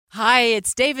Hi,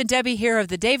 it's Dave and Debbie here of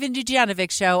the Dave and Dujanovic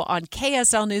Show on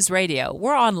KSL News Radio.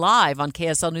 We're on live on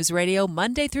KSL News Radio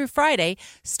Monday through Friday,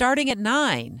 starting at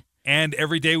 9. And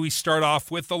every day we start off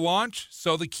with the launch,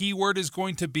 so the keyword is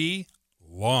going to be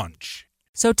launch.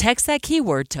 So text that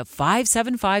keyword to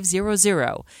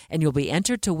 57500, and you'll be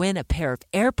entered to win a pair of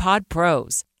AirPod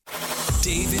Pros.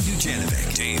 Dave and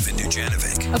Dujanovic. Dave and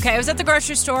Dujanovic. Okay, I was at the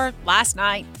grocery store last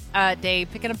night, Dave,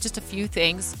 picking up just a few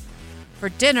things for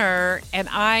dinner, and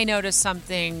I noticed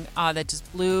something that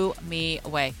just blew me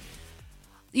away.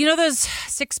 You know those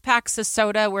 6-packs of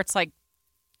soda where it's like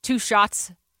 2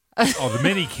 shots? Oh, the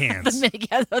mini cans. The mini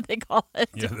cans, what they call it.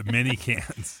 Yeah, the mini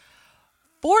cans.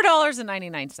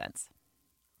 $4.99.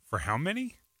 For how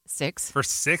many? 6. For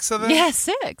 6 of them? Yeah,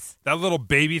 6. That little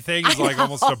baby thing is like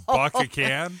almost $1 a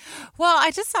can. Well,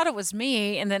 I just thought it was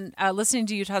me. And then listening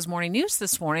to Utah's Morning News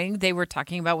this morning, they were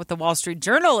talking about what the Wall Street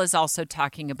Journal is also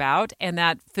talking about, and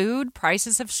that food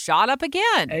prices have shot up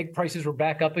again. Egg prices were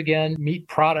back up again. Meat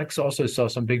products also saw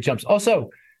some big jumps. Also,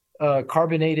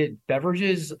 carbonated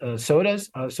beverages,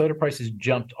 soda prices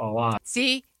jumped a lot.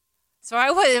 See? So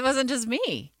it wasn't just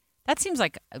me. That seems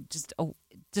like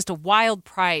just a wild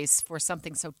price for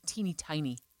something so teeny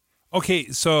tiny. Okay,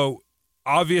 so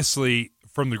obviously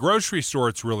from the grocery store,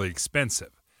 it's really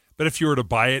expensive. But if you were to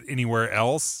buy it anywhere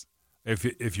else,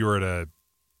 if you were at a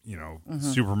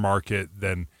supermarket,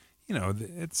 then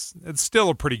it's still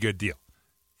a pretty good deal.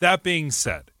 That being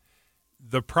said,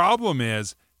 the problem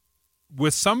is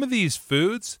with some of these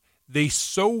foods, they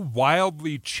so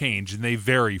wildly change and they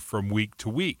vary from week to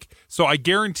week. So I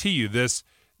guarantee you this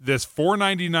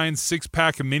 $4.99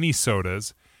 6-pack of mini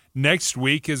sodas next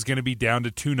week is going to be down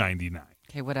to $2.99.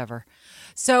 Okay, whatever.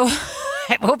 So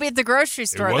I won't be at the grocery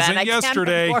store. It wasn't then.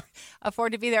 yesterday. I can't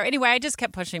afford to be there. Anyway, I just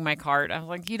kept pushing my cart. I was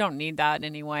like, you don't need that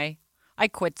anyway. I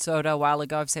quit soda a while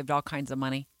ago. I've saved all kinds of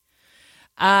money.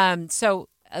 So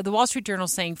the Wall Street Journal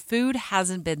is saying food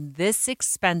hasn't been this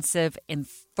expensive in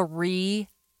 3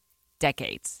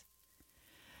 decades.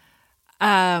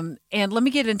 And let me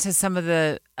get into some of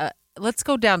the... let's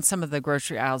go down some of the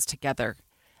grocery aisles together.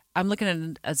 I'm looking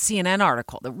at a CNN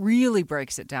article that really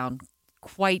breaks it down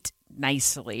quite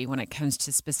nicely when it comes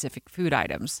to specific food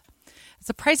items. It's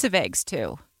the price of eggs,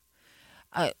 too.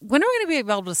 When are we going to be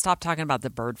able to stop talking about the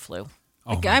bird flu?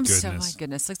 Oh, my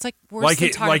goodness. It's like worse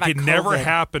than talking about it COVID. Never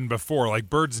happened before. Like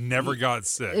birds never got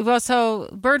sick. Well, so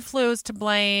bird flu is to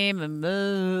blame. And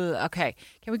okay.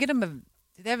 Can we get them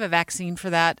do they have a vaccine for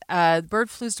that? Bird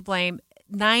flu is to blame.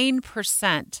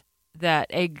 9% that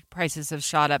egg prices have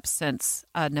shot up since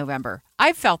November.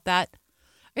 I've felt that.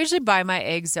 I usually buy my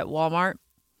eggs at Walmart.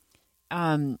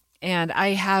 And I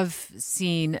have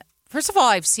seen, first of all,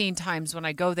 I've seen times when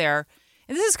I go there,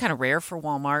 and this is kind of rare for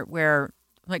Walmart, where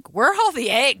I'm like, where are all the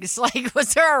eggs? Like,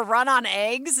 was there a run on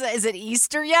eggs? Is it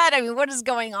Easter yet? I mean, what is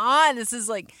going on? This is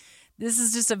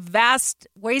just a vast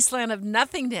wasteland of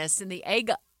nothingness in the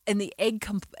egg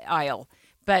aisle.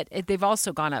 But they've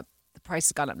also gone up. The price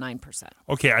has gone up 9%.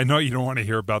 Okay, I know you don't want to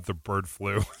hear about the bird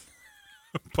flu,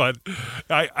 but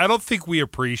I don't think we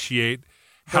appreciate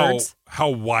how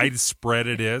widespread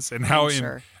it is and how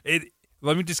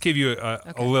let me just give you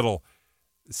a little.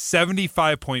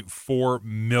 75.4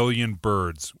 million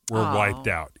birds were wiped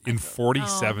out in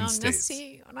 47 states.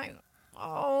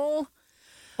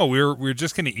 We're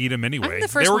just going to eat them anyway.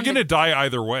 They were going to die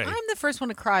either way. I'm the first one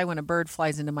to cry when a bird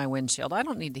flies into my windshield. I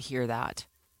don't need to hear that.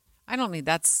 I don't need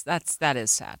that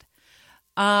is sad.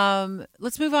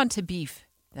 Let's move on to beef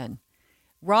then.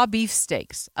 Raw beef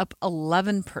steaks up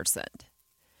 11%.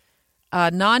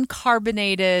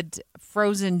 Non-carbonated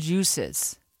frozen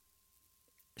juices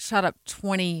shot up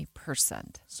 20%.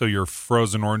 So your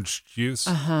frozen orange juice?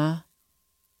 Uh-huh.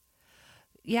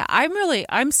 Yeah,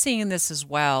 I'm seeing this as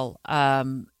well.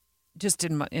 Just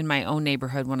in my own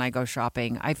neighborhood when I go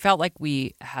shopping. I felt like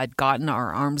we had gotten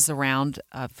our arms around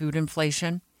food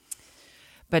inflation.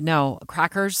 But no,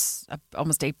 crackers up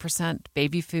almost 8%,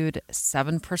 baby food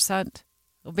 7%.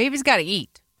 Well, baby's got to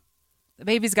eat. The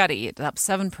baby's got to eat, up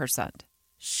 7%.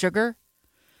 Sugar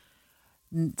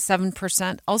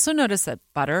 7%. Also notice that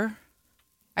butter,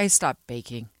 I stopped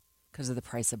baking because of the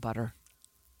price of butter,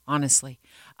 honestly.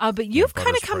 But you've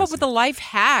kind of come up with a life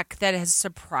hack that has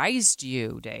surprised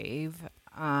you, Dave,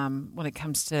 when it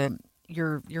comes to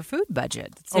your food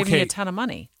budget. It's saving you a ton of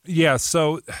money. Yeah,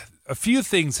 so a few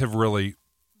things have really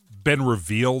been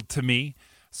revealed to me.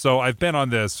 So I've been on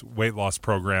this weight loss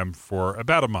program for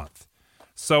about a month.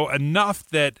 So enough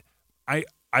that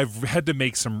I've had to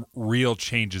make some real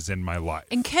changes in my life.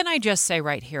 And can I just say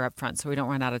right here up front, so we don't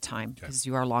run out of time, because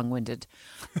you are long-winded.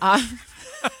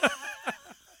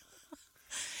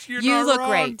 You look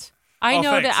great. I Oh,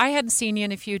 know thanks. that I hadn't seen you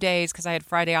in a few days because I had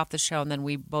Friday off the show, and then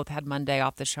we both had Monday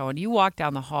off the show. And you walked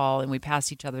down the hall, and we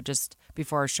passed each other just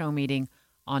before our show meeting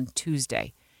on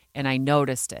Tuesday. And I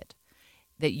noticed it,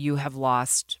 that you have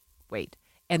lost weight.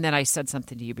 And then I said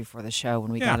something to you before the show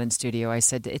when we got in studio. I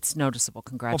said, it's noticeable.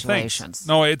 Congratulations.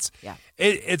 Well, thanks. No,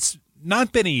 it's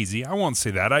not been easy. I won't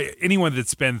say that. Anyone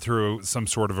that's been through some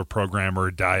sort of a program or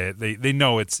a diet, they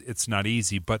know it's not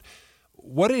easy. But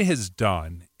what it has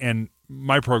done, and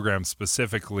my program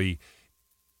specifically,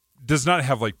 does not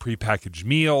have like prepackaged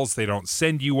meals. They don't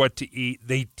send you what to eat.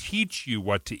 They teach you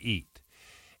what to eat.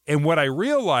 And what I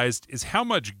realized is how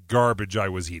much garbage I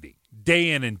was eating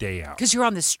day in and day out. Because you're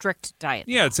on this strict diet.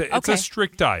 Yeah, it's a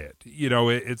strict diet.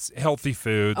 It's healthy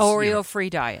foods. Oreo-free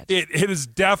diet. It is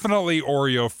definitely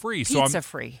Oreo-free.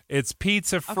 Pizza-free. It's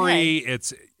pizza-free. Okay.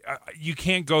 It's you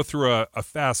can't go through a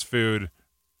fast food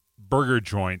burger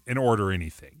joint and order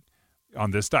anything on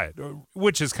this diet,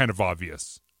 which is kind of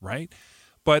obvious, right?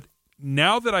 But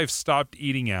now that I've stopped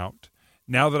eating out,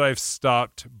 now that I've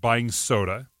stopped buying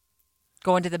soda,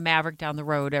 Going to the Maverick down the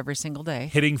road every single day.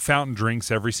 hitting fountain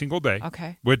drinks every single day,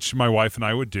 Okay. which my wife and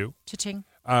I would do. Cha-ching.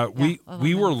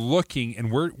 We were looking,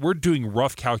 and we're doing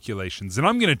rough calculations, and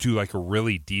I'm going to do like a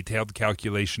really detailed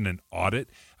calculation and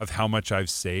audit of how much I've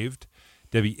saved.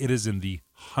 Debbie, it is in the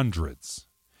hundreds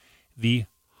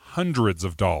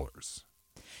of dollars.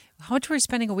 How much were you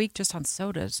spending a week just on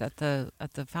sodas at the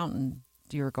fountain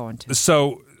you were going to?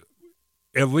 So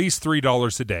at least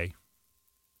 $3 a day,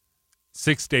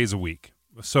 6 days a week.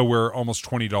 So we're almost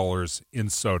 $20 in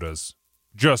sodas.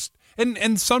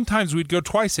 And sometimes we'd go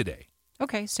twice a day.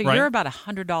 Okay, so Right. you're about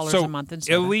 $100 So a month in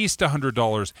soda. at least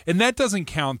 $100, and that doesn't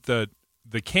count the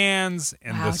cans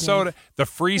and Wow, the Dave. soda, the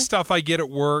free stuff I get at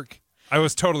work. I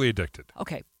was totally addicted.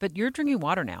 Okay, but you're drinking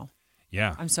water now.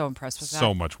 Yeah, I'm so impressed with that.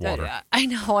 So much water. I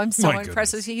know. I'm so My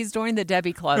impressed. goodness. He's joined the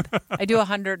Debbie Club. I do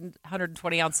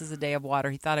 120 ounces a day of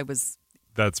water. He thought I was,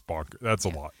 that's bonkers. That's a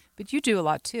lot. but you do a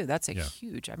lot too. That's a Yeah.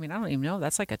 huge. I mean, I don't even know.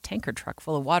 That's like a tanker truck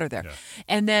full of water there. Yeah.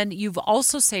 And then you've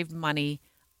also saved money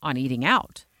on eating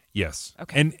out. Yes.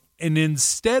 Okay. And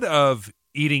instead of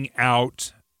eating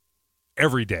out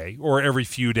every day or every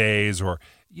few days, or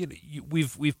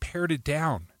we've pared it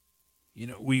down.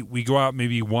 We go out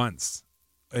maybe once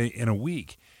in a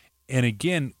week. And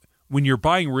again, when you're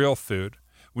buying real food,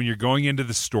 when you're going into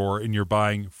the store and you're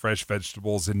buying fresh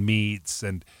vegetables and meats,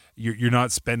 and you're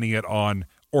not spending it on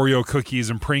Oreo cookies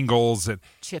and Pringles, and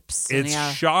Chips. it's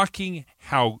shocking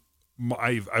how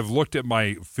I've looked at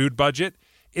my food budget.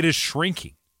 It is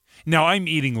shrinking. Now I'm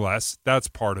eating less. That's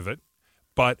part of it.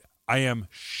 But I am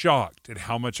shocked at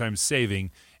how much I'm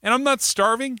saving. And I'm not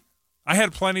starving. I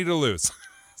had plenty to lose.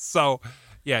 So,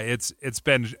 yeah, it's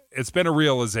been a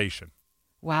realization.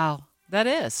 Wow, that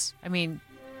is. I mean,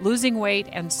 losing weight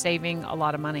and saving a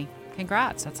lot of money.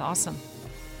 Congrats. That's awesome.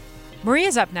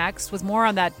 Maria's up next with more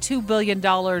on that $2 billion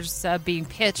being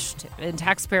pitched in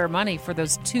taxpayer money for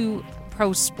those 2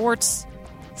 pro sports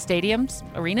stadiums,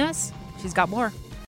 arenas. She's got more.